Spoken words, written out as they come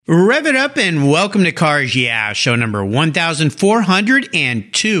Rev it up and welcome to Cars Yeah, show number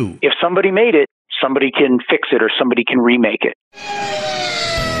 1402. If somebody made it, somebody can fix it or somebody can remake it.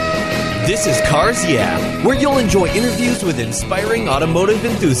 This is Cars Yeah, where you'll enjoy interviews with inspiring automotive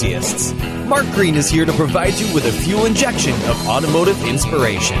enthusiasts. Mark Green is here to provide you with a fuel injection of automotive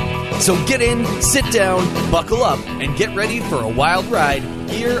inspiration. So get in, sit down, buckle up, and get ready for a wild ride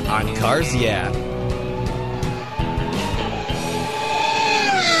here on Cars Yeah.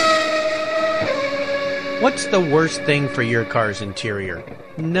 What's the worst thing for your car's interior?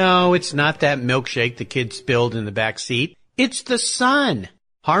 No, it's not that milkshake the kid spilled in the back seat. It's the sun.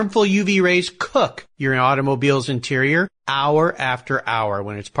 Harmful UV rays cook your automobile's interior hour after hour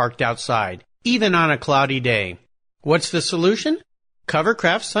when it's parked outside, even on a cloudy day. What's the solution?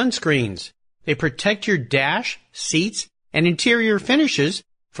 Covercraft sunscreens. They protect your dash, seats, and interior finishes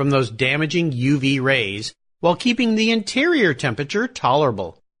from those damaging UV rays while keeping the interior temperature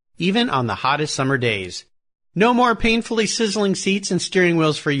tolerable, even on the hottest summer days. No more painfully sizzling seats and steering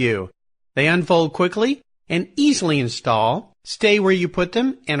wheels for you. They unfold quickly and easily install, stay where you put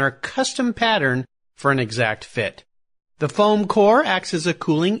them, and are custom patterned for an exact fit. The foam core acts as a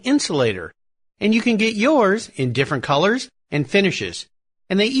cooling insulator, and you can get yours in different colors and finishes.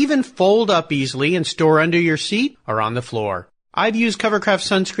 And they even fold up easily and store under your seat or on the floor. I've used Covercraft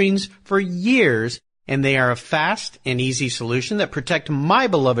sunscreens for years, and they are a fast and easy solution that protect my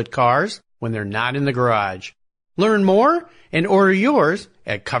beloved cars when they're not in the garage. Learn more and order yours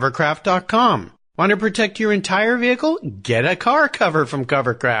at Covercraft.com. Want to protect your entire vehicle? Get a car cover from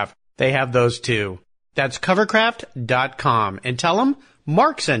Covercraft. They have those too. That's Covercraft.com and tell them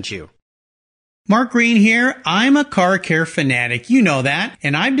Mark sent you. Mark Green here. I'm a car care fanatic. You know that.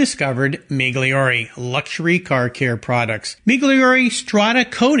 And I've discovered Migliore luxury car care products. Migliore Strata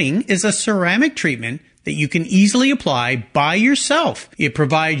Coating is a ceramic treatment that you can easily apply by yourself. It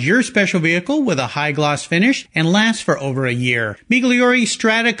provides your special vehicle with a high gloss finish and lasts for over a year. Migliore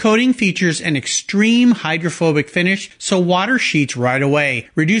Strata Coating features an extreme hydrophobic finish so water sheets right away,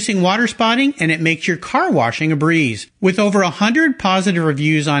 reducing water spotting, and it makes your car washing a breeze. With over 100 positive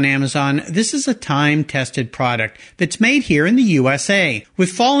reviews on Amazon, this is a time-tested product that's made here in the USA.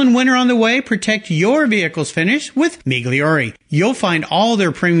 With fall and winter on the way, protect your vehicle's finish with Migliore. You'll find all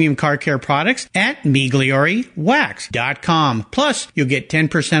their premium car care products at MiglioreWax.com. Plus, you'll get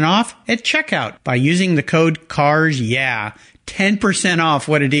 10% off at checkout by using the code CARSYEAH. 10% off.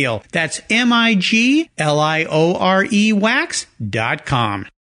 What a deal. That's Migliore Wax.com.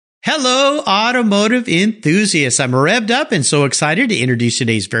 Hello, automotive enthusiasts. I'm revved up and so excited to introduce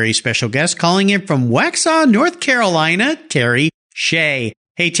today's very special guest calling in from Waxhaw, North Carolina, Terry Shea.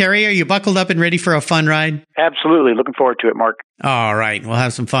 Hey, Terry, are you buckled up and ready for a fun ride? Absolutely. Looking forward to it, Mark. All right. We'll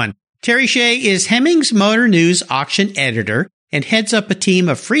have some fun. Terry Shea is Hemmings Motor News auction editor and heads up a team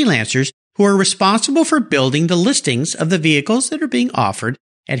of freelancers who are responsible for building the listings of the vehicles that are being offered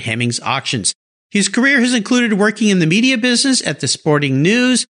at Hemmings auctions. His career has included working in the media business at the Sporting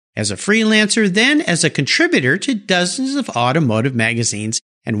News, as a freelancer, then as a contributor to dozens of automotive magazines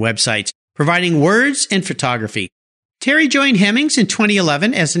and websites, providing words and photography. Terry joined Hemmings in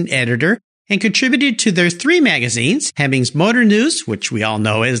 2011 as an editor and contributed to their three magazines, Hemmings Motor News, which we all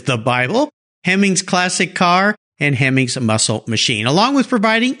know as the Bible, Hemmings Classic Car, and Hemmings Muscle Machine, along with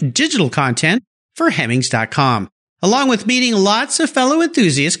providing digital content for Hemmings.com. Along with meeting lots of fellow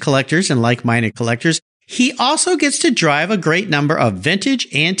enthusiasts, collectors, and like-minded collectors, he also gets to drive a great number of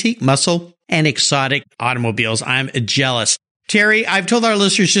vintage, antique, muscle, and exotic automobiles. I'm jealous. Terry, I've told our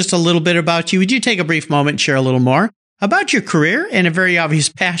listeners just a little bit about you. Would you take a brief moment and share a little more about your career and a very obvious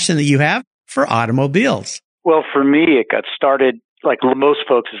passion that you have for automobiles? Well, for me, it got started like most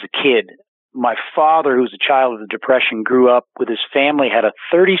folks as a kid. My father, who was a child of the Depression, grew up with his family, had a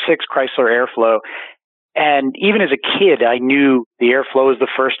 36 Chrysler Airflow. And even as a kid, I knew the Airflow was the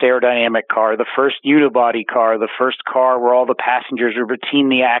first aerodynamic car, the first unibody car, the first car where all the passengers were between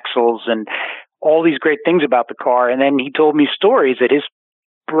the axles and all these great things about the car. And then he told me stories that his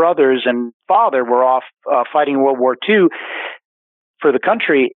brothers and father were off fighting in World War II for the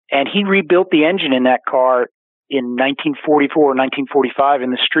country. And he rebuilt the engine in that car in 1944, 1945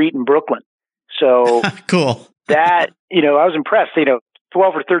 in the street in Brooklyn. So cool. That, I was impressed,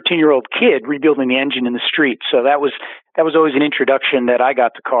 12 or 13-year-old kid rebuilding the engine in the street. So that was always an introduction that I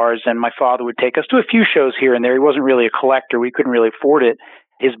got to cars, and my father would take us to a few shows here and there. He wasn't really a collector. We couldn't really afford it.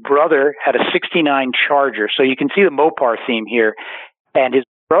 His brother had a 69 Charger. So you can see the Mopar theme here. And his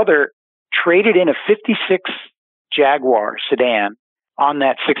brother traded in a 56 Jaguar sedan on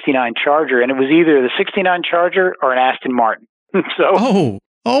that 69 Charger, and it was either the 69 Charger or an Aston Martin. So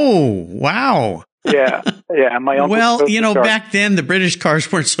Oh, wow. Yeah. My uncle. Well, back then the British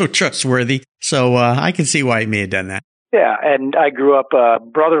cars weren't so trustworthy, so I can see why he may have done that. Yeah, and I grew up. A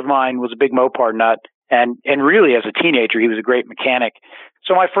brother of mine was a big Mopar nut, and really as a teenager he was a great mechanic.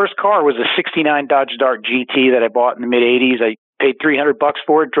 So my first car was a '69 Dodge Dart GT that I bought in the mid '80s. I paid $300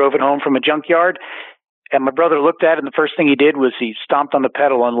 for it, drove it home from a junkyard. And my brother looked at it, and the first thing he did was he stomped on the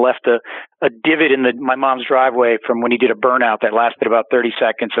pedal and left a divot in my mom's driveway from when he did a burnout that lasted about 30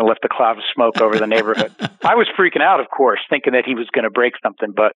 seconds and left a cloud of smoke over the neighborhood. I was freaking out, of course, thinking that he was going to break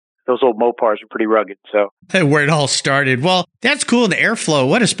something, but those old Mopars were pretty rugged. So where it all started. Well, that's cool. The Airflow,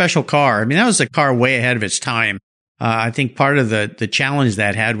 what a special car. I mean, that was a car way ahead of its time. I think part of the challenge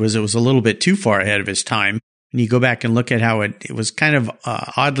that had was it was a little bit too far ahead of its time. And you go back and look at how it was kind of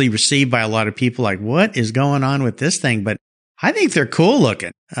oddly received by a lot of people, like, what is going on with this thing? But I think they're cool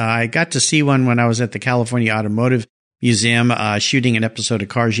looking. I got to see one when I was at the California Automotive Museum shooting an episode of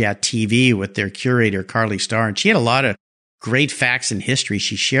Cars Yeah TV with their curator, Carly Starr. And she had a lot of great facts and history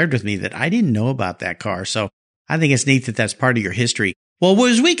she shared with me that I didn't know about that car. So I think it's neat that that's part of your history. Well,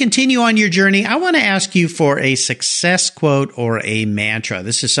 as we continue on your journey, I want to ask you for a success quote or a mantra.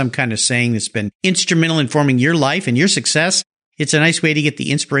 This is some kind of saying that's been instrumental in forming your life and your success. It's a nice way to get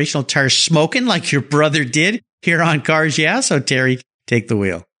the inspirational tires smoking like your brother did here on Cars Yeah. So, Terry, take the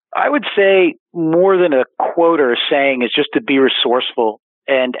wheel. I would say more than a quote or a saying is just to be resourceful.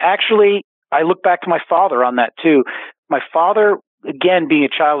 And actually, I look back to my father on that too. My father, again, being a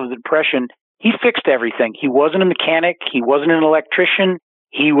child of the Depression, he fixed everything. He wasn't a mechanic. He wasn't an electrician.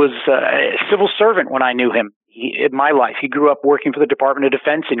 He was a civil servant when I knew him. In my life, he grew up working for the Department of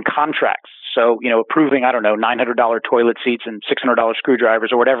Defense in contracts. So, approving, $900 toilet seats and $600 screwdrivers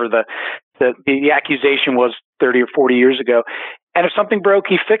or whatever the accusation was 30 or 40 years ago. And if something broke,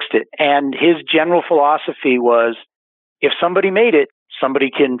 he fixed it. And his general philosophy was, if somebody made it, somebody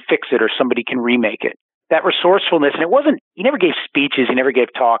can fix it or somebody can remake it. That resourcefulness, and he never gave speeches, he never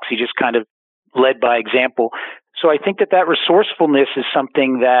gave talks, he just kind of led by example. So I think that resourcefulness is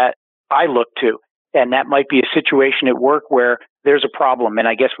something that I look to. And that might be a situation at work where there's a problem. And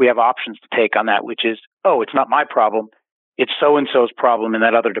I guess we have options to take on that, which is, it's not my problem. It's so-and-so's problem in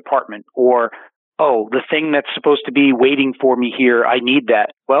that other department. Or, the thing that's supposed to be waiting for me here, I need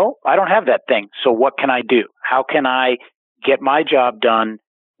that. Well, I don't have that thing. So what can I do? How can I get my job done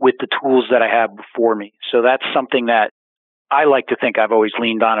with the tools that I have before me? So that's something that I like to think I've always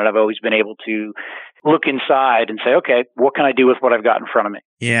leaned on it. I've always been able to look inside and say, okay, what can I do with what I've got in front of me?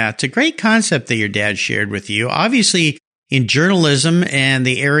 Yeah, it's a great concept that your dad shared with you. Obviously, in journalism and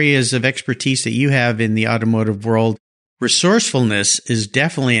the areas of expertise that you have in the automotive world, resourcefulness is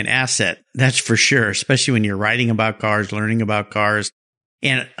definitely an asset. That's for sure, especially when you're writing about cars, learning about cars.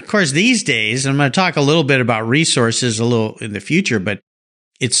 And of course, these days, I'm going to talk a little bit about resources a little in the future, but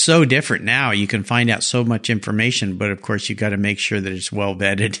it's so different now. You can find out so much information, but of course, you got to make sure that it's well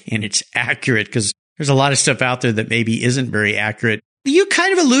vetted and it's accurate because there's a lot of stuff out there that maybe isn't very accurate. You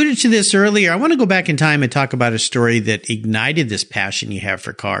kind of alluded to this earlier. I want to go back in time and talk about a story that ignited this passion you have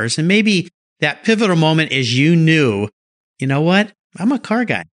for cars and maybe that pivotal moment as you knew, you know what? I'm a car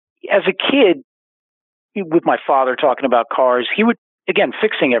guy. As a kid, with my father talking about cars, he would, again,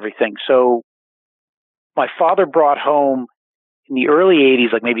 fixing everything. So my father brought home in the early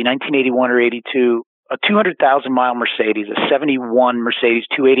 80s, like maybe 1981 or 82, a 200,000-mile Mercedes, a 71 Mercedes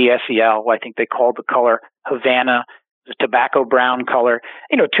 280 SEL. I think they called the color Havana, the tobacco brown color.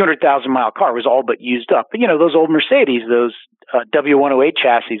 200,000-mile car was all but used up. But, those old Mercedes, those W108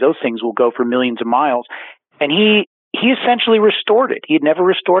 chassis, those things will go for millions of miles. And he essentially restored it. He had never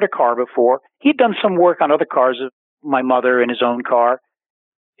restored a car before. He'd done some work on other cars of my mother and his own car.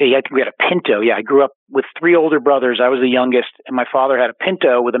 We had a Pinto. Yeah, I grew up with three older brothers. I was the youngest, and my father had a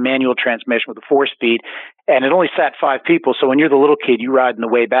Pinto with a manual transmission with a 4-speed, and it only sat 5 people. So when you're the little kid, you ride in the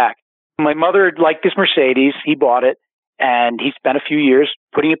way back. My mother liked this Mercedes. He bought it, and he spent a few years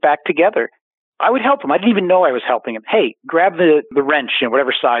putting it back together. I would help him. I didn't even know I was helping him. Hey, grab the wrench in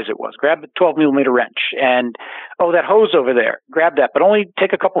whatever size it was. Grab the 12-millimeter wrench. And, that hose over there. Grab that, but only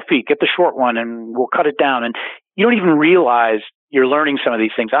take a couple feet. Get the short one, and we'll cut it down. And you don't even realize you're learning some of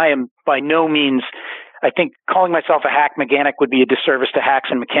these things. I am by no means, I think calling myself a hack mechanic would be a disservice to hacks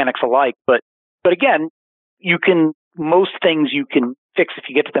and mechanics alike. But again, most things you can fix if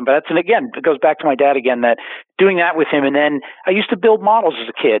you get to them. But it goes back to my dad again, that doing that with him. And then I used to build models as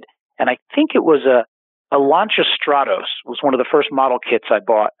a kid. And I think it was a Lancia Stratos was one of the first model kits I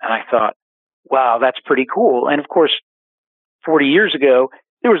bought. And I thought, wow, that's pretty cool. And of course, 40 years ago,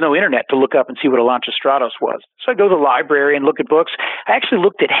 there was no internet to look up and see what a Lancia Stratos was. So I go to the library and look at books. I actually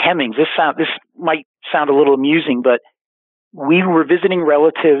looked at Hemmings. This might sound a little amusing, but we were visiting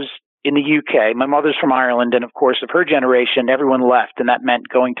relatives in the UK. My mother's from Ireland, and of course, of her generation, everyone left, and that meant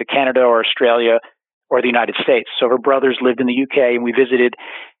going to Canada or Australia or the United States. So her brothers lived in the UK, and we visited.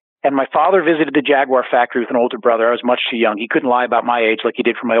 And my father visited the Jaguar factory with an older brother. I was much too young. He couldn't lie about my age like he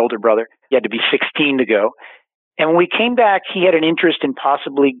did for my older brother. He had to be 16 to go. And when we came back, he had an interest in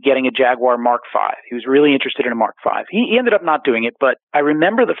possibly getting a Jaguar Mark V. He was really interested in a Mark V. He ended up not doing it, but I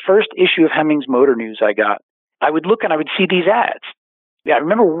remember the first issue of Hemmings Motor News I got. I would look and I would see these ads. Yeah, I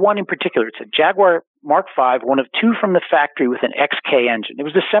remember one in particular. It said Jaguar Mark V, one of two from the factory with an XK engine. It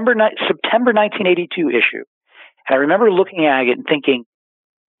was September 1982 issue. And I remember looking at it and thinking,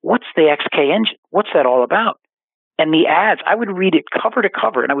 what's the XK engine? What's that all about? And the ads, I would read it cover to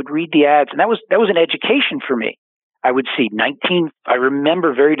cover, and I would read the ads, and that was an education for me. I would see I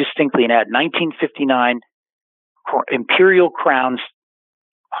remember very distinctly an ad, 1959 Imperial Crowns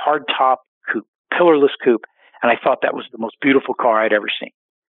hardtop coupe, pillarless coupe, and I thought that was the most beautiful car I'd ever seen.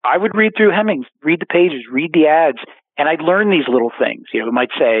 I would read through Hemmings, read the pages, read the ads, and I'd learn these little things. You know, it might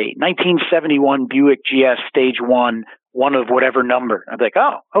say 1971 Buick GS Stage 1, one of whatever number. I'd be like,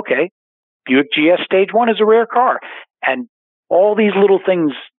 oh, okay. Buick GS Stage 1 is a rare car. And all these little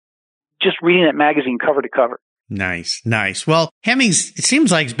things, just reading that magazine cover to cover. Nice, nice. Well, Hemmings, it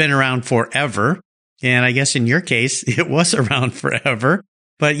seems like it's been around forever. And I guess in your case, it was around forever.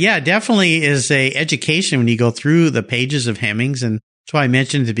 But yeah, definitely is a education when you go through the pages of Hemmings. And that's why I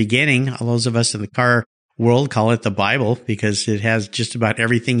mentioned at the beginning, all those of us in the car world call it the Bible, because it has just about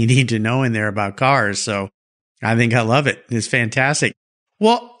everything you need to know in there about cars. So I think I love it. It's fantastic.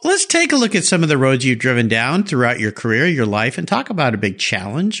 Well, let's take a look at some of the roads you've driven down throughout your career, your life, and talk about a big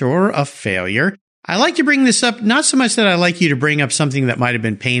challenge or a failure. I like to bring this up, not so much that I like you to bring up something that might have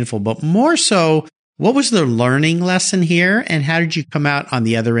been painful, but more so, what was the learning lesson here, and how did you come out on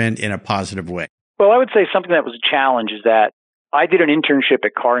the other end in a positive way? Well, I would say something that was a challenge is that I did an internship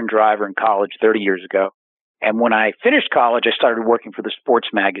at Car and Driver in college 30 years ago. And when I finished college, I started working for the sports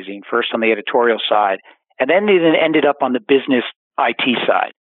magazine, first on the editorial side, and then it ended up on the business IT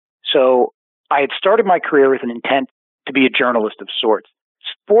side. So I had started my career with an intent to be a journalist of sorts.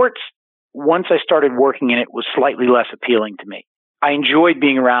 Sports, once I started working in it, was slightly less appealing to me. I enjoyed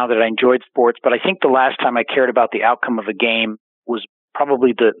being around it. I enjoyed sports, but I think the last time I cared about the outcome of a game was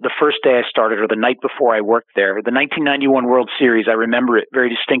probably the first day I started or the night before I worked there. The 1991 World Series, I remember it very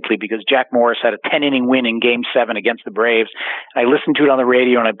distinctly because Jack Morris had a 10-inning win in Game 7 against the Braves. I listened to it on the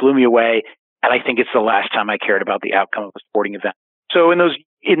radio and it blew me away. And I think it's the last time I cared about the outcome of a sporting event. So in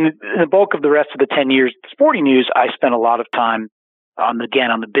the bulk of the rest of the 10 years of sporting news, I spent a lot of time on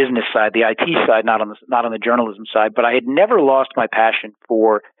the business side, the IT side, not on the journalism side. But I had never lost my passion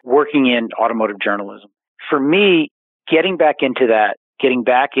for working in automotive journalism. For me, getting back into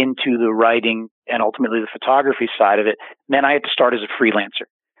the writing and ultimately the photography side of it, meant I had to start as a freelancer.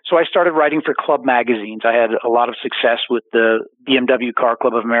 So I started writing for club magazines. I had a lot of success with the BMW Car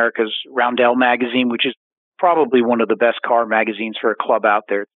Club of America's Roundel magazine, which is probably one of the best car magazines for a club out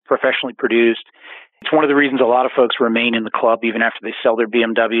there. It's professionally produced. It's one of the reasons a lot of folks remain in the club even after they sell their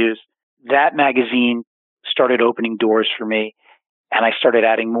BMWs. That magazine started opening doors for me, and I started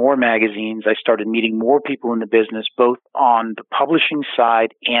adding more magazines. I started meeting more people in the business, both on the publishing side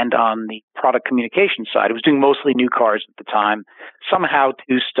and on the product communication side. I was doing mostly new cars at the time, some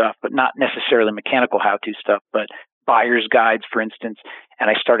how-to stuff, but not necessarily mechanical how-to stuff, but buyer's guides, for instance. And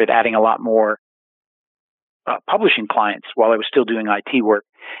I started adding a lot more publishing clients while I was still doing IT work.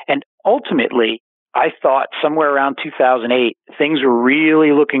 And ultimately, I thought somewhere around 2008, things were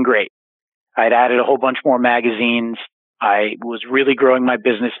really looking great. I'd added a whole bunch more magazines. I was really growing my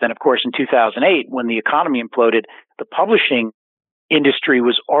business. Then, of course, in 2008, when the economy imploded, the publishing industry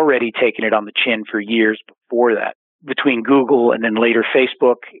was already taking it on the chin for years before that. Between Google and then later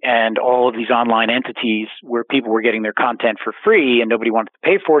Facebook and all of these online entities where people were getting their content for free and nobody wanted to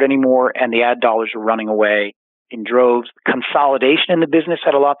pay for it anymore, and the ad dollars were running away in droves. Consolidation in the business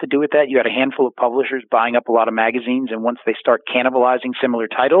had a lot to do with that. You had a handful of publishers buying up a lot of magazines, and once they start cannibalizing similar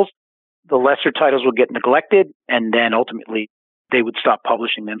titles, the lesser titles will get neglected, and then ultimately they would stop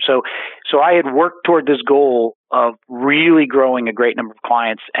publishing them. So I had worked toward this goal of really growing a great number of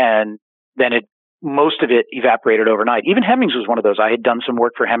clients, and then most of it evaporated overnight. Even Hemmings was one of those. I had done some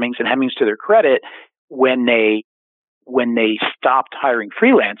work for Hemmings, and Hemmings, to their credit, when they stopped hiring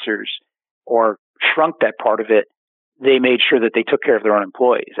freelancers or shrunk that part of it, they made sure that they took care of their own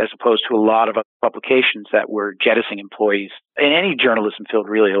employees, as opposed to a lot of publications that were jettisoning employees. In any journalism field,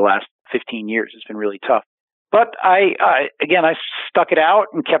 really, the last 15 years has been really tough. But I stuck it out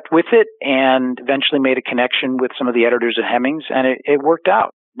and kept with it, and eventually made a connection with some of the editors at Hemmings, and it worked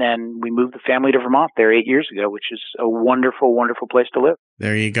out. and we moved the family to Vermont there 8 years ago, which is a wonderful, wonderful place to live.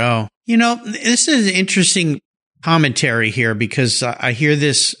 There you go. This is interesting commentary here because I hear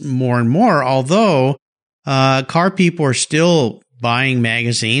this more and more, although car people are still buying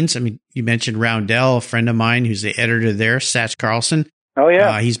magazines. I mean, you mentioned Roundel, a friend of mine who's the editor there, Satch Carlson. Oh,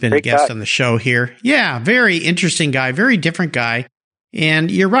 yeah. He's been a guest on the show here. Yeah, very interesting guy, very different guy.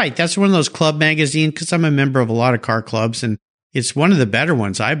 And you're right. That's one of those club magazines because I'm a member of a lot of car clubs, and it's one of the better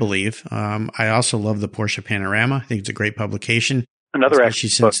ones, I believe. I also love the Porsche Panorama. I think it's a great publication. Another especially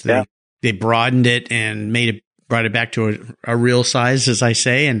since they broadened it and brought it back to a real size, as I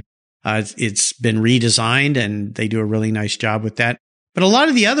say. And it's been redesigned, and they do a really nice job with that. But a lot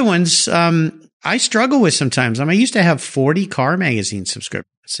of the other ones, I struggle with sometimes. I used to have 40 car magazine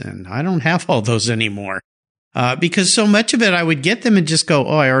subscriptions, and I don't have all those anymore. Because so much of it, I would get them and just go,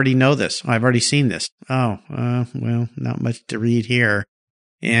 oh, I already know this. I've already seen this. Oh, well, not much to read here.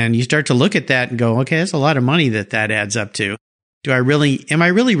 And you start to look at that and go, okay, that's a lot of money that adds up to. Am I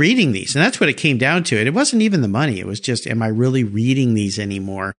really reading these? And that's what it came down to. It wasn't even the money. It was just, am I really reading these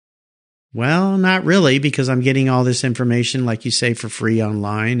anymore? Well, not really, because I'm getting all this information, like you say, for free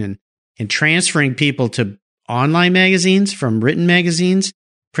online and transferring people to online magazines from written magazines,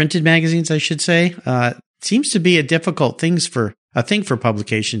 printed magazines, I should say. Seems to be a difficult thing for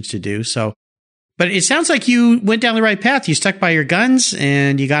publications to do. So, but it sounds like you went down the right path. You stuck by your guns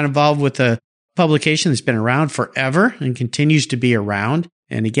and you got involved with a publication that's been around forever and continues to be around.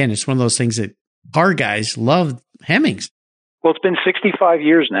 And again, it's one of those things that car guys love Hemmings. Well, it's been 65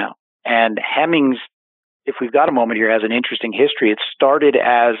 years now. And Hemmings, if we've got a moment here, has an interesting history. It started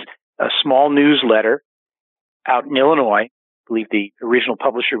as a small newsletter out in Illinois. I believe the original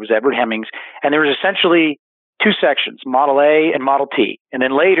publisher was Edward Hemmings. And there was essentially two sections, Model A and Model T. And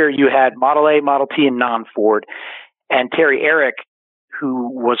then later you had Model A, Model T, and non-Ford. And Terry Eric, who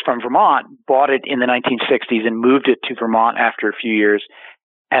was from Vermont, bought it in the 1960s and moved it to Vermont after a few years.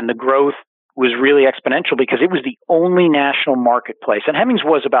 And the growth was really exponential because it was the only national marketplace. And Hemmings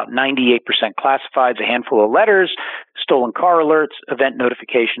was about 98% classifieds, a handful of letters, stolen car alerts, event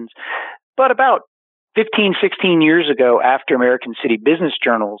notifications. But about 15, 16 years ago, after American City Business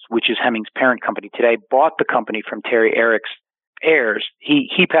Journals, which is Hemmings' parent company today, bought the company from Terry Eric's heirs,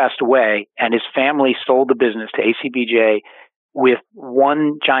 he passed away, and his family sold the business to ACBJ with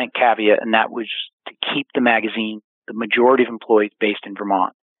one giant caveat, and that was to keep the magazine, the majority of employees based in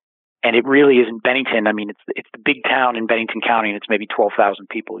Vermont. And it really is in Bennington. I mean, it's the big town in Bennington County, and it's maybe 12,000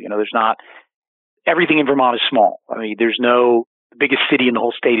 people. There's not – everything in Vermont is small. I mean, there's no – the biggest city in the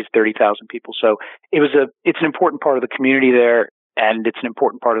whole state is 30,000 people. So it's an important part of the community there, and it's an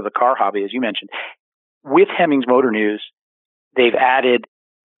important part of the car hobby, as you mentioned. With Hemmings Motor News, they've added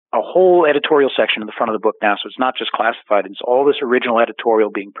a whole editorial section in the front of the book now. So it's not just classified. It's all this original editorial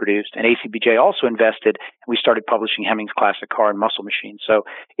being produced. And ACBJ also invested, and we started publishing Hemmings Classic Car and Muscle Machine. So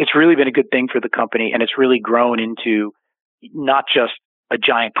it's really been a good thing for the company, and it's really grown into not just a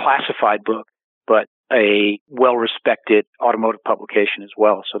giant classified book, but a well-respected automotive publication as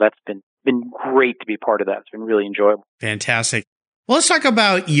well. So that's been great to be part of that. It's been really enjoyable. Fantastic. Well, let's talk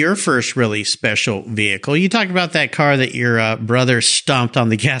about your first really special vehicle. You talked about that car that your brother stomped on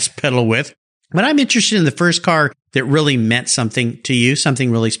the gas pedal with, but I'm interested in the first car that really meant something to you,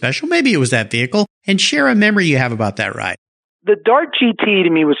 something really special. Maybe it was that vehicle, and share a memory you have about that ride. The Dart GT to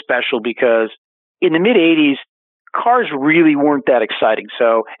me was special because in the mid-'80s, cars really weren't that exciting.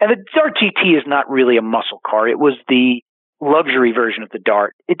 So, and the Dart GT is not really a muscle car. It was the luxury version of the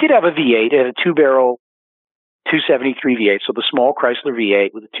Dart. It did have a V8. It had a two-barrel 273 V8, so the small Chrysler V8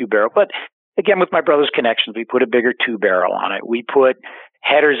 with a two-barrel. But again, with my brother's connections, we put a bigger two-barrel on it. We put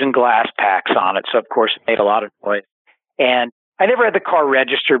headers and glass packs on it, so of course it made a lot of noise. And I never had the car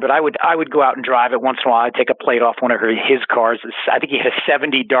registered, but I would go out and drive it once in a while. I'd take a plate off one of his cars. I think he had a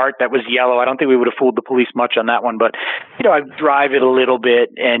 70 Dart that was yellow. I don't think we would have fooled the police much on that one, but I'd drive it a little bit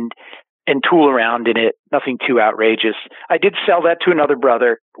and tool around in it. Nothing too outrageous. I did sell that to another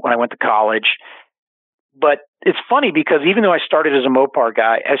brother when I went to college. But it's funny because even though I started as a Mopar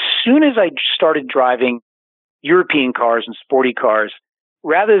guy, as soon as I started driving European cars and sporty cars,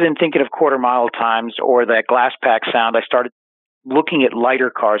 rather than thinking of quarter mile times or that glass pack sound, I started looking at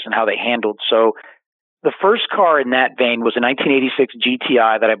lighter cars and how they handled. So the first car in that vein was a 1986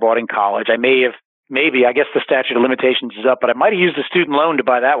 GTI that I bought in college. I guess the statute of limitations is up, but I might have used a student loan to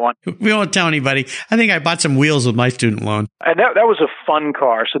buy that one. We won't tell anybody. I think I bought some wheels with my student loan. And that was a fun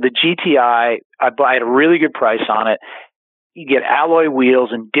car. So the GTI, I had a really good price on it. You get alloy wheels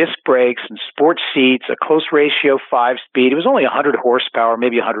and disc brakes and sports seats, a close ratio 5-speed. It was only 100 horsepower,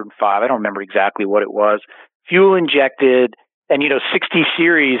 maybe 105. I don't remember exactly what it was. Fuel injected. And, 60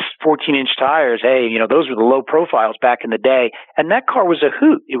 series, 14-inch tires, hey, those were the low profiles back in the day. And that car was a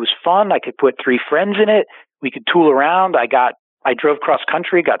hoot. It was fun. I could put 3 friends in it. We could tool around. I drove cross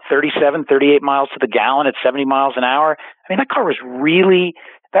country, got 37, 38 miles to the gallon at 70 miles an hour. I mean, that car was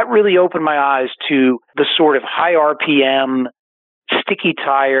that really opened my eyes to the sort of high RPM, sticky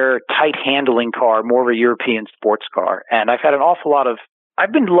tire, tight handling car, more of a European sports car. And I've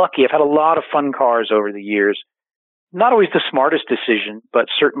been lucky. I've had a lot of fun cars over the years. Not always the smartest decision, but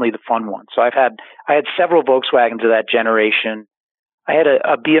certainly the fun one. So I had several Volkswagens of that generation. I had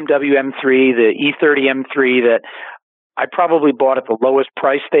a BMW M3, the E30 M3 that I probably bought at the lowest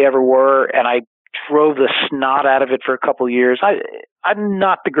price they ever were, and I drove the snot out of it for a couple of years. I'm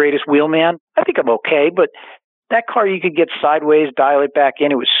not the greatest wheelman. I think I'm okay, but that car you could get sideways, dial it back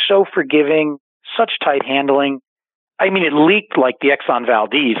in. It was so forgiving, such tight handling. I mean, it leaked like the Exxon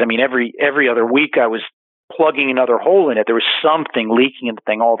Valdez. I mean, every other week I was plugging another hole in it. There was something leaking in the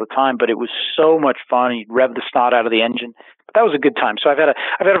thing all the time, but it was so much fun. You'd rev the snot out of the engine. But that was a good time. So I've had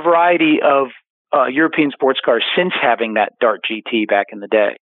a variety of European sports cars since having that Dart GT back in the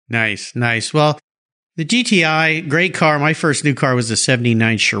day. Nice. Well, the GTI, great car. My first new car was the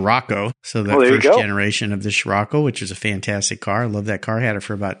 79 Scirocco. So the first generation of the Scirocco, which is a fantastic car. I love that car. I had it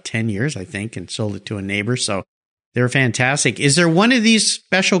for about 10 years, I think, and sold it to a neighbor. So they're fantastic. Is there one of these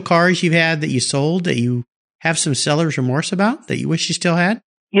special cars you've had that you sold that you have some seller's remorse about that you wish you still had?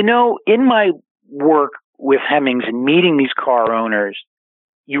 In my work with Hemmings and meeting these car owners,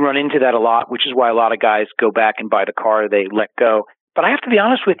 you run into that a lot, which is why a lot of guys go back and buy the car they let go. But I have to be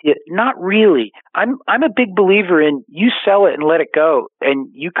honest with you, not really. I'm a big believer in you sell it and let it go, and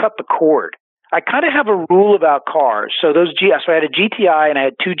you cut the cord. I kind of have a rule about cars. So I had a GTI and I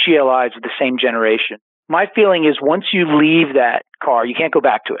had 2 GLIs of the same generation. My feeling is once you leave that car, you can't go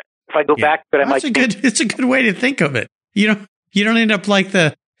back to it. If I go back to it, I might. It's a good way to think of it. You don't end up like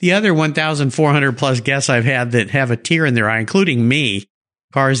the other 1,400 plus guests I've had that have a tear in their eye, including me.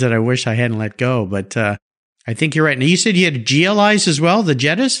 Cars that I wish I hadn't let go, but I think you're right. Now, you said you had GLIs as well, the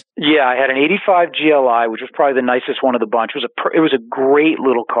Jettas? Yeah, I had an 85 GLI, which was probably the nicest one of the bunch. It was a great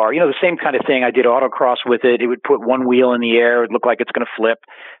little car. The same kind of thing. I did autocross with it. It would put one wheel in the air. It would look like it's going to flip.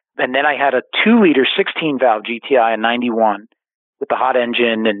 And then I had a 2-liter 16-valve GTI in 91 with the hot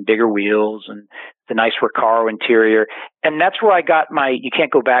engine and bigger wheels and the nice Recaro interior. And that's where I got my you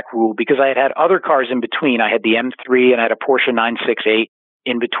can't go back rule, because I had other cars in between. I had the M3 and I had a Porsche 968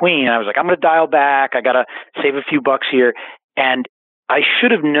 in between. And I was like, I'm going to dial back. I got to save a few bucks here. And I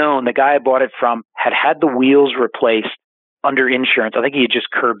should have known the guy I bought it from had the wheels replaced under insurance. I think he had just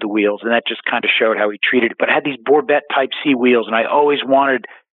curbed the wheels, and that just kind of showed how he treated it. But it had these Borbette Type C wheels, and I always wanted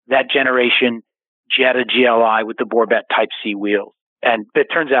that generation Jetta GLI with the Borbette Type C wheels. And it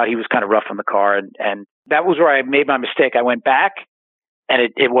turns out he was kind of rough on the car. And that was where I made my mistake. I went back and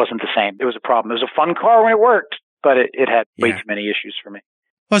it wasn't the same. It was a problem. It was a fun car when it worked, but it had way too many issues for me.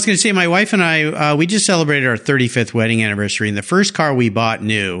 Well, I was going to say, my wife and I, we just celebrated our 35th wedding anniversary. And the first car we bought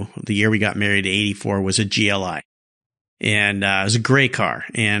new, the year we got married, 84, was a GLI. And it was a great car.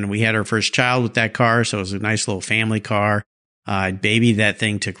 And we had our first child with that car. So it was a nice little family car. Baby, that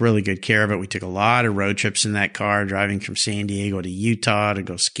thing, took really good care of it. We took a lot of road trips in that car, driving from San Diego to Utah to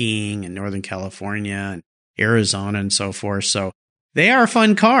go skiing in Northern California and Arizona and so forth. So they are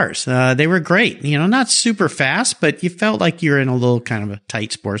fun cars. They were great. Not super fast, but you felt like you're in a little kind of a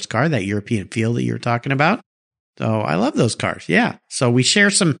tight sports car, that European feel that you were talking about. So I love those cars. Yeah. So we share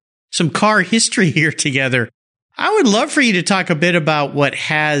some car history here together. I would love for you to talk a bit about what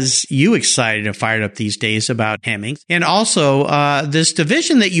has you excited and fired up these days about Hemmings, and also this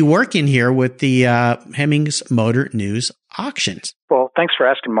division that you work in here with the Hemmings Motor News Auctions. Well, thanks for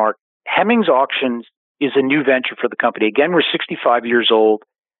asking, Mark. Hemmings Auctions is a new venture for the company. Again, we're 65 years old,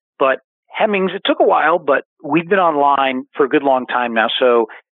 but Hemmings, it took a while, but we've been online for a good long time now. So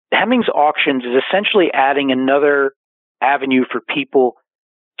Hemmings Auctions is essentially adding another avenue for people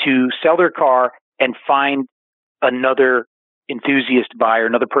to sell their car and find another enthusiast buyer,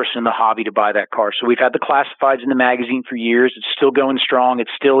 another person in the hobby to buy that car. So we've had the classifieds in the magazine for years. It's still going strong. It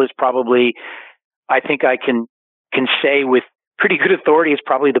still is probably, I think I can say with pretty good authority, it's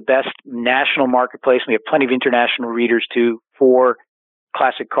probably the best national marketplace. We have plenty of international readers too for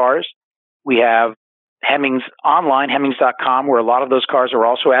classic cars. We have Hemmings online, Hemmings.com, where a lot of those cars are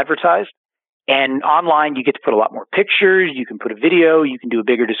also advertised. And online, you get to put a lot more pictures. You can put a video. You can do a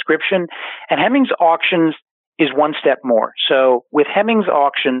bigger description. And Hemmings Auctions is one step more. So with Hemmings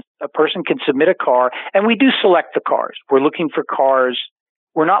Auctions, a person can submit a car, and we do select the cars. We're looking for cars.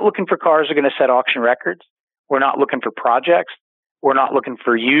 We're not looking for cars that are going to set auction records. We're not looking for projects. We're not looking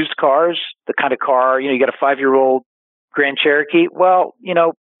for used cars, the kind of car, you got a 5-year-old Grand Cherokee, well,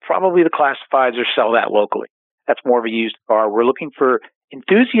 probably the classifieds or sell that locally. That's more of a used car. We're looking for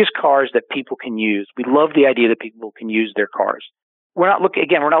enthusiast cars that people can use. We love the idea that people can use their cars. We're not looking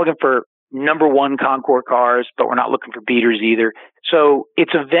for number one Concours cars, but we're not looking for beaters either. So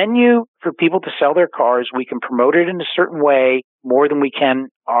it's a venue for people to sell their cars. We can promote it in a certain way more than we can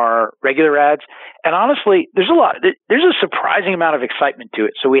our regular ads. And honestly, there's a surprising amount of excitement to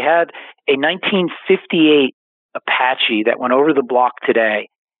it. So we had a 1958 Apache that went over the block today,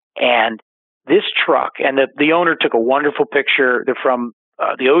 and this truck, and the owner took a wonderful picture. They're from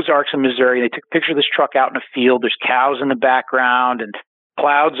the Ozarks in Missouri. They took a picture of this truck out in a field. There's cows in the background and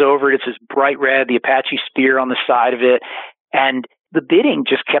clouds over it. It's this bright red, the Apache spear on the side of it. And the bidding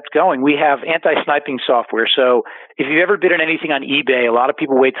just kept going. We have anti-sniping software. So if you've ever bid on anything on eBay, a lot of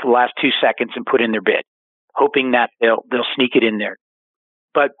people wait to the last 2 seconds and put in their bid, hoping that they'll sneak it in there.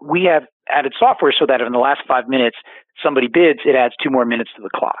 But we have added software so that if in the last 5 minutes somebody bids, it adds 2 more minutes to the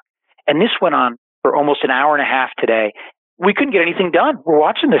clock. And this went on for almost an hour and a half today. We couldn't get anything done. We're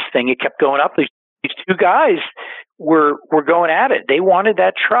watching this thing. It kept going up. These 2 guys were going at it. They wanted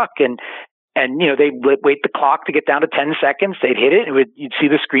that truck, and they'd wait the clock to get down to 10 seconds. They'd hit it. You'd see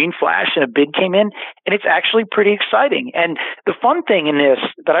the screen flash, and a bid came in, and it's actually pretty exciting. And the fun thing in this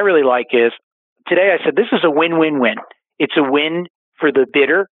that I really like is today I said this is a win-win-win. It's a win for the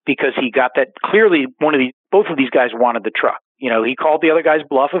bidder because he got that. Clearly, both of these guys wanted the truck. He called the other guy's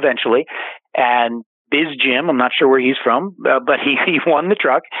bluff eventually, and Biz Jim, I'm not sure where he's from, but he won the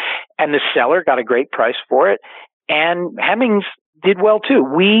truck, and the seller got a great price for it. And Hemmings did well too.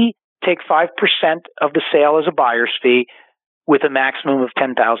 We take 5% of the sale as a buyer's fee with a maximum of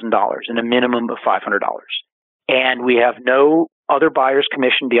 $10,000 and a minimum of $500. And we have no other buyer's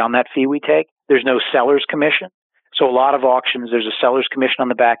commission beyond that fee we take. There's no seller's commission. So a lot of auctions, there's a seller's commission on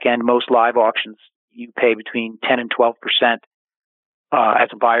the back end. Most live auctions, you pay between 10 and 12% as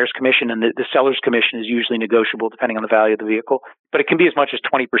a buyer's commission, and the seller's commission is usually negotiable depending on the value of the vehicle. But it can be as much as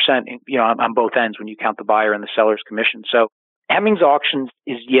 20%, on both ends when you count the buyer and the seller's commission. So Hemmings Auctions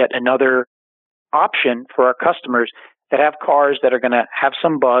is yet another option for our customers that have cars that are going to have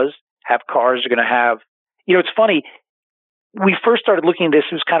some buzz, have cars that are going to have, it's funny. We first started looking at this,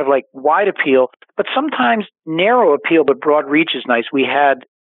 it was kind of like wide appeal, but sometimes narrow appeal, but broad reach is nice. We had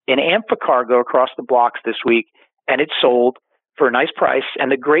an Amphicar go across the blocks this week, and it sold for a nice price. And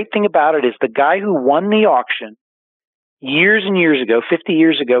the great thing about it is the guy who won the auction years and years ago, 50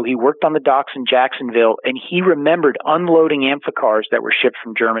 years ago, he worked on the docks in Jacksonville, and he remembered unloading Amphicars that were shipped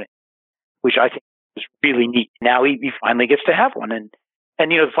from Germany, which I think is really neat. Now he finally gets to have one. And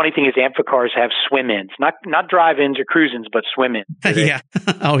the funny thing is Amphicars have swim-ins, not drive-ins or cruise-ins, but swim-ins. Yeah.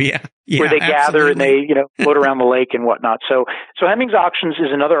 Oh, yeah. Where they gather and they, float around the lake and whatnot. So Hemmings Auctions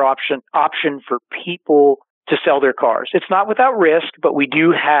is another option for people to sell their cars. It's not without risk, but we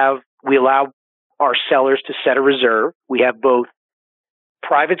allow our sellers to set a reserve. We have both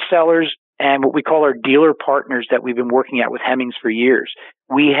private sellers and what we call our dealer partners that we've been working at with Hemmings for years.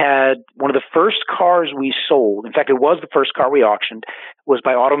 We had one of the first cars we sold. In fact, it was the first car we auctioned, was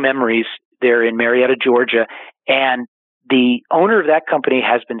by Auto Memories there in Marietta, Georgia. And the owner of that company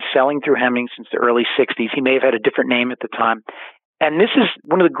has been selling through Hemmings since the early 60s. He may have had a different name at the time. And this is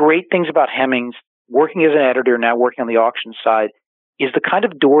one of the great things about Hemmings, working as an editor, now working on the auction side, is the kind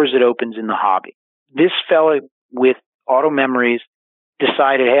of doors it opens in the hobby. This fella with Auto Memories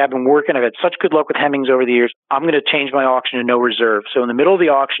decided, hey, I've had such good luck with Hemmings over the years, I'm going to change my auction to no reserve. So in the middle of the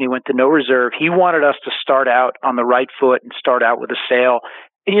auction, he went to no reserve. He wanted us to start out on the right foot and start out with a sale.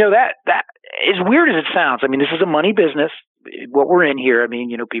 And that as weird as it sounds, I mean, this is a money business, what we're in here. I mean,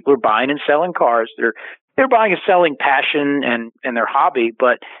 people are buying and selling cars. They're buying and selling passion and their hobby,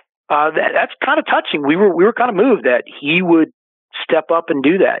 but that's kind of touching. We were kind of moved that he would step up and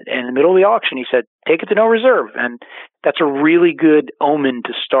do that. And in the middle of the auction, he said, take it to no reserve. And that's a really good omen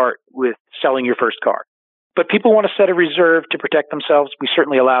to start with selling your first car. But people want to set a reserve to protect themselves. We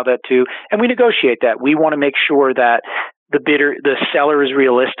certainly allow that too. And we negotiate that. We want to make sure that the seller is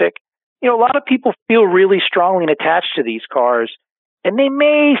realistic. A lot of people feel really strongly attached to these cars, and they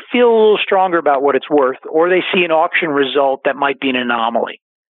may feel a little stronger about what it's worth, or they see an auction result that might be an anomaly.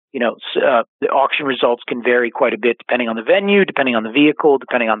 The auction results can vary quite a bit depending on the venue, depending on the vehicle,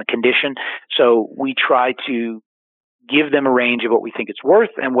 depending on the condition. So we try to give them a range of what we think it's worth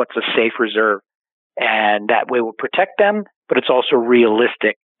and what's a safe reserve. And that way we'll protect them, but it's also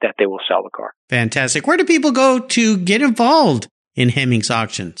realistic that they will sell the car. Fantastic. Where do people go to get involved in Hemmings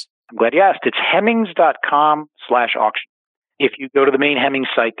Auctions? I'm glad you asked. It's hemmings.com/auction. If you go to the main Hemmings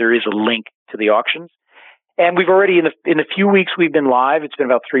site, there is a link to the auctions. And we've already, in the few weeks we've been live, it's been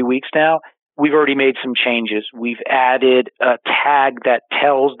about 3 weeks now, we've already made some changes. We've added a tag that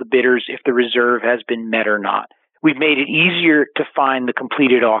tells the bidders if the reserve has been met or not. We've made it easier to find the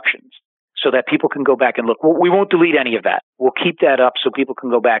completed auctions so that people can go back and look. Well, we won't delete any of that. We'll keep that up so people can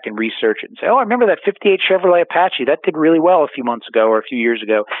go back and research it and say, oh, I remember that 58 Chevrolet Apache. That did really well a few months ago or a few years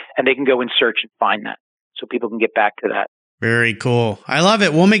ago. And they can go and search and find that so people can get back to that. Very cool. I love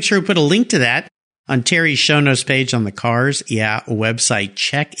it. We'll make sure we put a link to that on Terry's show notes page on the Cars Yeah website.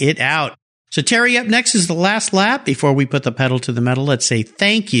 Check it out. So Terry, up next is the last lap. Before we put the pedal to the metal, let's say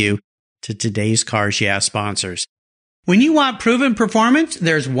thank you to today's Cars Yeah sponsors. When you want proven performance,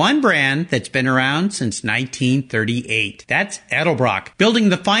 there's one brand that's been around since 1938. That's Edelbrock, building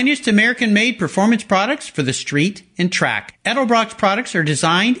the finest American-made performance products for the street and track. Edelbrock's products are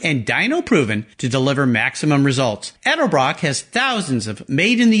designed and dyno-proven to deliver maximum results. Edelbrock has thousands of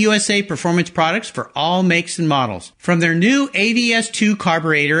made-in-the-USA performance products for all makes and models. From their new AVS2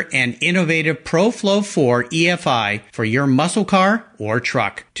 carburetor and innovative ProFlow 4 EFI for your muscle car or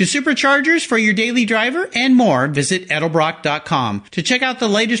truck, to superchargers for your daily driver and more, visit Edelbrock.com to check out the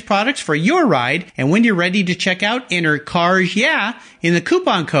latest products for your ride. And when you're ready to check out, enter Cars Yeah in the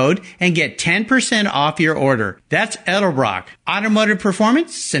coupon code and get 10% off your order. That's Edelbrock, automotive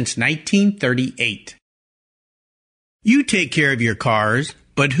performance since 1938. You take care of your cars,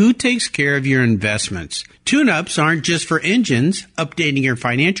 but who takes care of your investments? Tune-ups aren't just for engines. Updating your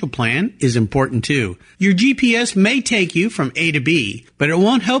financial plan is important too. Your GPS may take you from A to B, but it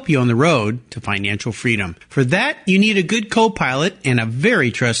won't help you on the road to financial freedom. For that, you need a good co-pilot and a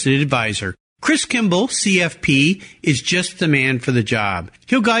very trusted advisor. Chris Kimball, CFP, is just the man for the job.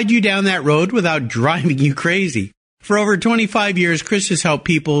 He'll guide you down that road without driving you crazy. For over 25 years, Chris has helped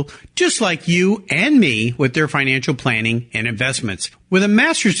people just like you and me with their financial planning and investments. With a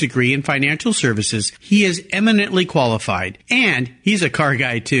master's degree in financial services, he is eminently qualified, and he's a car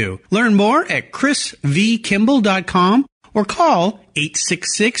guy too. Learn more at chrisvkimball.com or call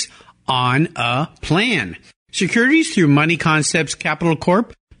 866-ON-A-PLAN. Securities through Money Concepts Capital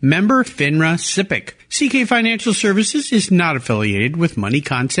Corp. Member FINRA SIPC. CK Financial Services is not affiliated with Money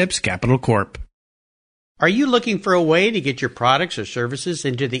Concepts Capital Corp. Are you looking for a way to get your products or services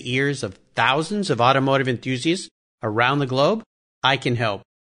into the ears of thousands of automotive enthusiasts around the globe? I can help.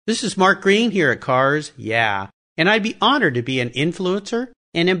 This is Mark Green here at Cars Yeah, and I'd be honored to be an influencer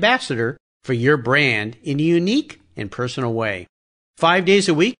and ambassador for your brand in a unique and personal way. 5 days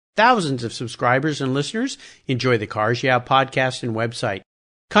a week, thousands of subscribers and listeners enjoy the Cars Yeah podcast and website.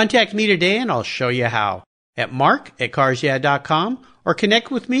 Contact me today and I'll show you how at mark@carsyeah.com or connect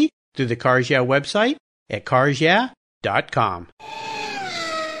with me through the Cars Yeah website at carsyeah.com.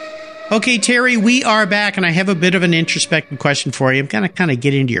 Okay, Terry, we are back, and I have a bit of an introspective question for you. I'm going to kind of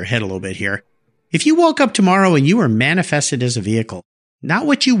get into your head a little bit here. If you woke up tomorrow and you were manifested as a vehicle, not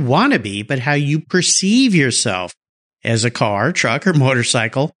what you want to be, but how you perceive yourself as a car, truck, or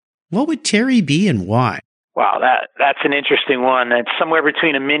motorcycle, what would Terry be and why? Wow, that's an interesting one. It's somewhere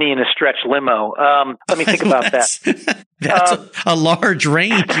between a Mini and a stretch limo. Let me think about that. That's a large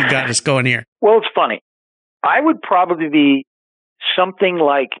range you got us going here. Well, it's funny. I would probably be something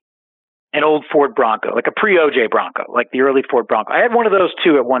like an old Ford Bronco, like a pre-OJ Bronco, like the early Ford Bronco. I had one of those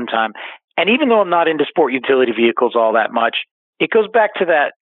too at one time. And even though I'm not into sport utility vehicles all that much, it goes back to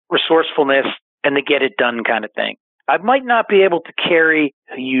that resourcefulness and the get it done kind of thing. I might not be able to carry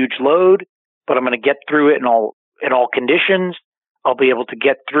a huge load, but I'm going to get through it in all conditions. I'll be able to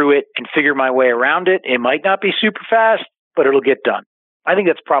get through it and figure my way around it. It might not be super fast, but it'll get done. I think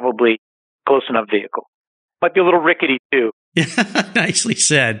that's probably close enough vehicle. Might be a little rickety too. Nicely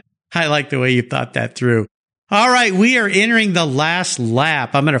said. I like the way you thought that through. All right, we are entering the last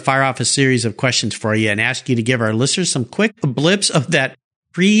lap. I'm going to fire off a series of questions for you and ask you to give our listeners some quick blips of that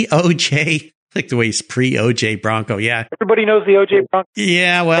pre-OJ, like the way it's pre-OJ Bronco. Yeah. Everybody knows the OJ Bronco.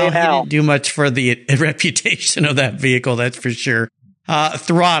 Yeah, well, he didn't do much for the reputation of that vehicle, that's for sure.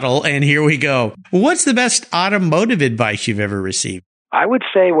 Throttle, and here we go. What's the best automotive advice you've ever received? I would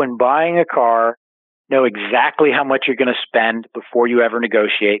say when buying a car, know exactly how much you're going to spend before you ever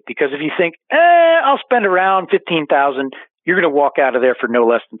negotiate. Because if you think, I'll spend around $15,000, you're going to walk out of there for no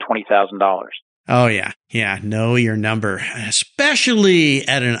less than $20,000. Oh, yeah. Yeah. Know your number, especially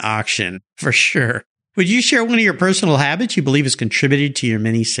at an auction, for sure. Would you share one of your personal habits you believe has contributed to your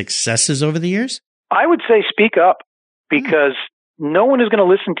many successes over the years? I would say speak up, because no one is going to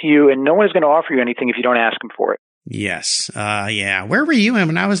listen to you and no one is going to offer you anything if you don't ask them for it. Yes. Yeah. Where were you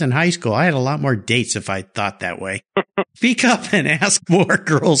when I was in high school? I had a lot more dates if I thought that way. Speak up and ask more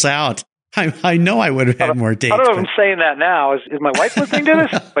girls out. I know I would have had more dates. I don't know if I'm saying that now. Is my wife listening to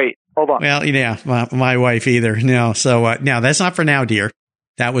this? Wait, hold on. Well, yeah, my wife either. No. So, now that's not for now, dear.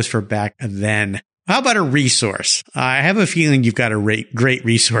 That was for back then. How about a resource? I have a feeling you've got a great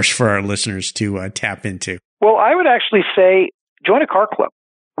resource for our listeners to tap into. Well, I would actually say join a car club.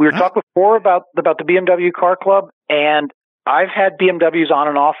 We were talking before about the BMW car club, and I've had BMWs on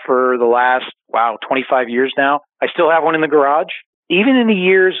and off for the last, 25 years now. I still have one in the garage. Even in the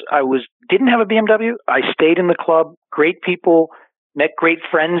years I didn't have a BMW, I stayed in the club. Great people, met great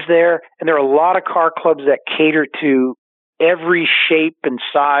friends there, and there are a lot of car clubs that cater to every shape and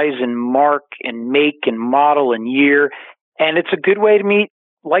size and mark and make and model and year. And it's a good way to meet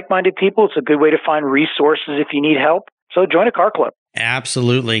like-minded people. It's a good way to find resources if you need help. So join a car club.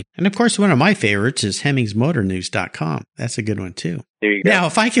 Absolutely. And of course, one of my favorites is HemmingsMotorNews.com. That's a good one too. There you go. Now,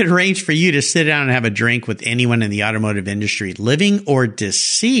 if I could arrange for you to sit down and have a drink with anyone in the automotive industry, living or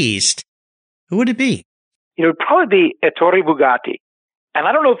deceased, who would it be? It would probably be Ettore Bugatti. And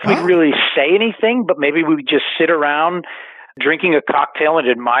I don't know if we'd really say anything, but maybe we would just sit around drinking a cocktail and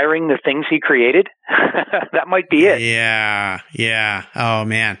admiring the things he created. That might be it. Yeah. Oh,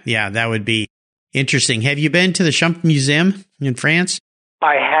 man. Yeah, that would be interesting. Have you been to the Schumpp Museum in France?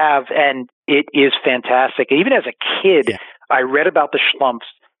 I have, and it is fantastic. Even as a kid, I read about the Schlumps,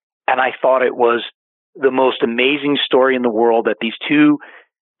 and I thought it was the most amazing story in the world that these two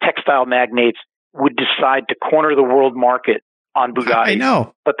textile magnates would decide to corner the world market on Bugatti. I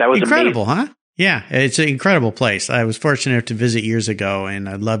know. But that was incredible, amazing. Huh? Yeah, it's an incredible place. I was fortunate enough to visit years ago, and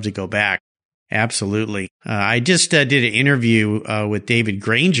I'd love to go back. Absolutely. I just did an interview with David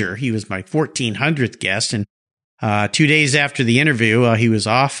Granger. He was my 1400th guest, and 2 days after the interview, he was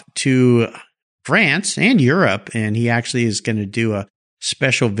off to France and Europe, and he actually is going to do a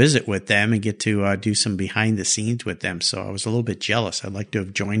special visit with them and get to do some behind the scenes with them. So I was a little bit jealous. I'd like to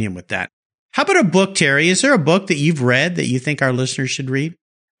have joined him with that. How about a book, Terry? Is there a book that you've read that you think our listeners should read?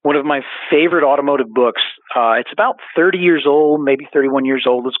 One of my favorite automotive books. It's about 30 years old, maybe 31 years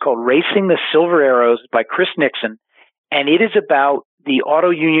old. It's called Racing the Silver Arrows by Chris Nixon. And it is about the Auto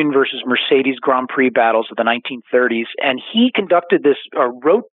Union versus Mercedes Grand Prix battles of the 1930s. And he conducted this,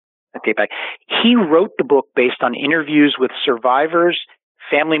 he wrote the book based on interviews with survivors,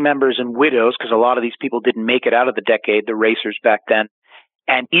 family members, and widows, because a lot of these people didn't make it out of the decade, the racers back then.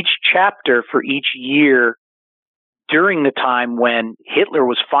 And each chapter for each year during the time when Hitler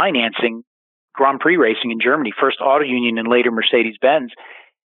was financing Grand Prix racing in Germany, first Auto Union and later Mercedes-Benz,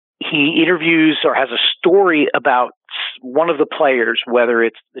 he interviews or has a story about one of the players, whether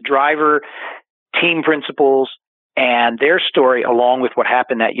it's the driver, team principals, and their story along with what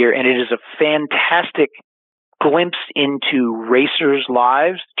happened that year. And it is a fantastic glimpse into racers'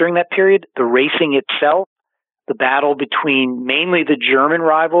 lives during that period, the racing itself, the battle between mainly the German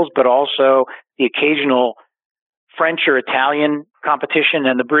rivals, but also the occasional French or Italian competition,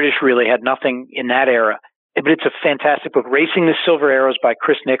 and the British really had nothing in that era. But it's a fantastic book, Racing the Silver Arrows by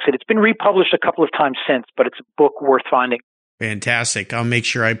Chris Nixon. It's been republished a couple of times since, but it's a book worth finding. Fantastic. I'll make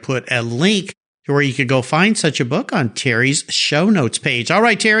sure I put a link to where you could go find such a book on Terry's show notes page. All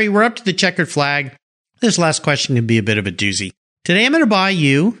right, Terry, we're up to the checkered flag. This last question can be a bit of a doozy. Today, I'm going to buy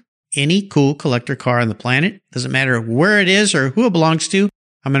you any cool collector car on the planet. Doesn't matter where it is or who it belongs to.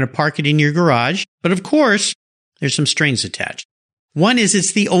 I'm going to park it in your garage. But of course, there's some strings attached. One is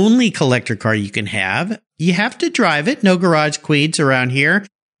it's the only collector car you can have. You have to drive it. No garage queens around here.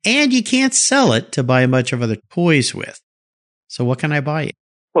 And you can't sell it to buy a bunch of other toys with. So what can I buy you?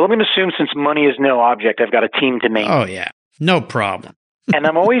 Well, I'm going to assume since money is no object, I've got a team to maintain. Oh, yeah. No problem. And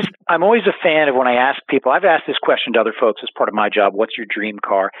I'm always a fan of when I ask people, I've asked this question to other folks as part of my job, what's your dream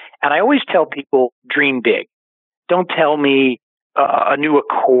car? And I always tell people, dream big. Don't tell me a new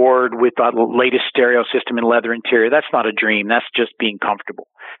Accord with the latest stereo system and leather interior. That's not a dream. That's just being comfortable.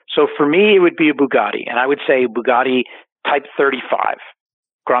 So for me, it would be a Bugatti. And I would say Bugatti Type 35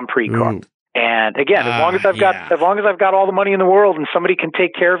 Grand Prix car. Ooh. And again, as long as I've got all the money in the world and somebody can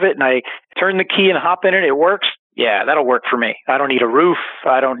take care of it and I turn the key and hop in it, it works. Yeah, that'll work for me. I don't need a roof.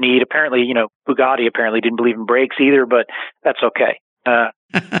 I don't need, Bugatti apparently didn't believe in brakes either, but that's okay.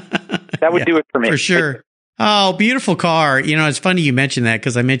 That would do it for me. For sure. Oh, beautiful car. It's funny you mentioned that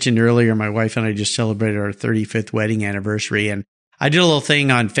because I mentioned earlier my wife and I just celebrated our 35th wedding anniversary. And I did a little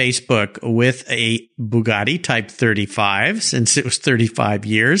thing on Facebook with a Bugatti Type 35 since it was 35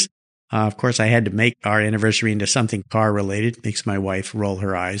 years. Of course, I had to make our anniversary into something car related. Makes my wife roll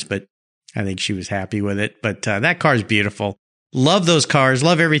her eyes, but I think she was happy with it. But that car is beautiful. Love those cars.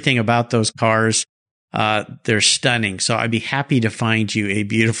 Love everything about those cars. They're stunning. So I'd be happy to find you a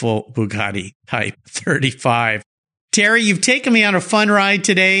beautiful Bugatti Type 35. Terry, you've taken me on a fun ride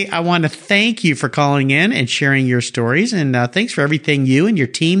today. I want to thank you for calling in and sharing your stories. And thanks for everything you and your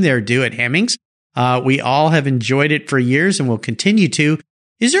team there do at Hemmings. We all have enjoyed it for years and will continue to.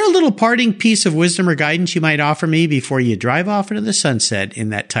 Is there a little parting piece of wisdom or guidance you might offer me before you drive off into the sunset in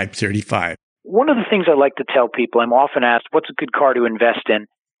that Type 35? One of the things I like to tell people, I'm often asked, what's a good car to invest in?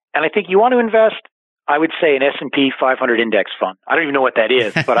 And I think you want to invest, I would say, an S&P 500 index fund. I don't even know what that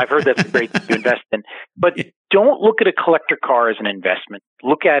is, but I've heard that's a great thing to invest in. But don't look at a collector car as an investment.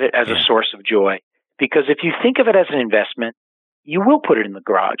 Look at it as a source of joy. Because if you think of it as an investment, you will put it in the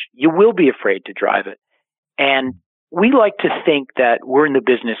garage. You will be afraid to drive it. And we like to think that we're in the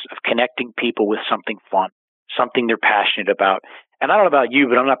business of connecting people with something fun, something they're passionate about. And I don't know about you,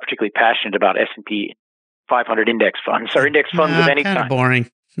 but I'm not particularly passionate about S&P 500 index funds or index funds of any kind. Boring.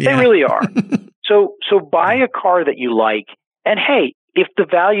 Yeah. They really are. So buy a car that you like. And hey, if the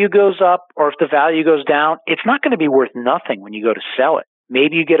value goes up or if the value goes down, it's not going to be worth nothing when you go to sell it.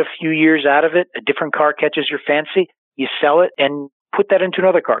 Maybe you get a few years out of it. A different car catches your fancy. You sell it and put that into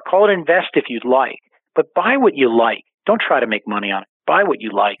another car. Call it invest if you'd like. But buy what you like. Don't try to make money on it. Buy what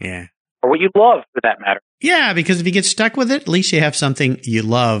you like. Yeah. Or what you love, for that matter. Yeah, because if you get stuck with it, at least you have something you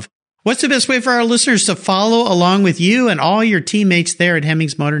love. What's the best way for our listeners to follow along with you and all your teammates there at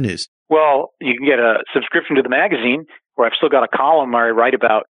Hemmings Motor News? Well, you can get a subscription to the magazine, where I've still got a column where I write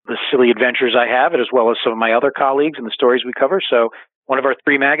about the silly adventures I have, as well as some of my other colleagues and the stories we cover. So one of our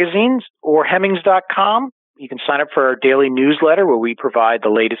 3 magazines, or Hemmings.com. You can sign up for our daily newsletter where we provide the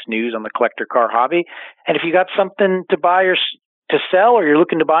latest news on the collector car hobby. And if you got something to buy or to sell, or you're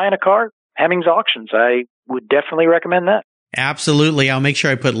looking to buy in a car, Hemmings Auctions, I would definitely recommend that. Absolutely. I'll make sure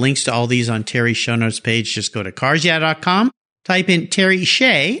I put links to all these on Terry's show notes page. Just go to carsyeah.com, type in Terry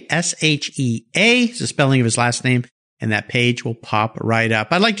Shea, S-H-E-A, is the spelling of his last name, and that page will pop right up.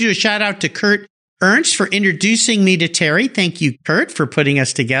 I'd like to do a shout out to Kurt Ernst for introducing me to Terry. Thank you, Kurt, for putting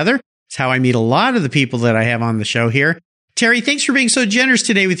us together. It's how I meet a lot of the people that I have on the show here. Terry, thanks for being so generous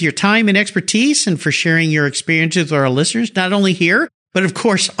today with your time and expertise and for sharing your experiences with our listeners, not only here, but of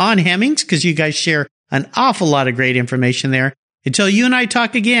course on Hemmings, because you guys share an awful lot of great information there. Until you and I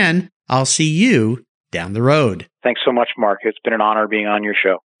talk again, I'll see you down the road. Thanks so much, Mark. It's been an honor being on your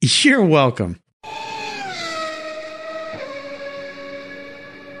show. You're welcome.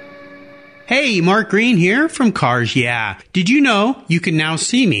 Hey, Mark Green here from Cars Yeah. Did you know you can now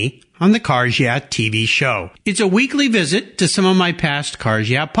see me on the Cars Yeah TV show? It's a weekly visit to some of my past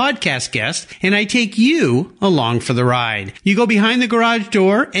Cars Yeah podcast guests, and I take you along for the ride. You go behind the garage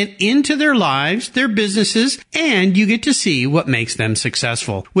door and into their lives, their businesses, and you get to see what makes them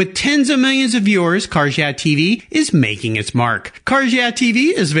successful. With tens of millions of viewers, Cars Yeah TV is making its mark. Cars Yeah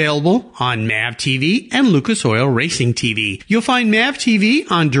TV is available on MAV TV and Lucas Oil Racing TV. You'll find MAV TV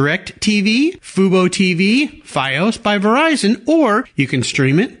on Direct TV, Fubo TV, Fios by Verizon, or you can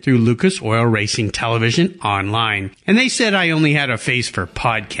stream it through Lucas Oil Racing Television online. And they said I only had a face for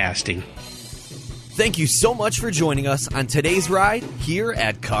podcasting. Thank you so much for joining us on today's ride here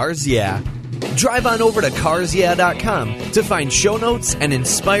at Cars Yeah. Drive on over to carsyeah.com to find show notes and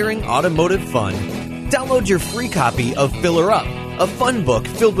inspiring automotive fun. Download your free copy of Filler Up, a fun book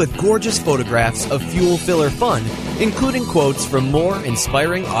filled with gorgeous photographs of fuel filler fun, including quotes from more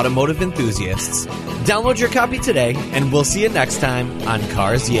inspiring automotive enthusiasts. Download your copy today, and we'll see you next time on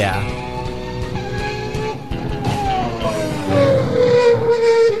Cars Yeah.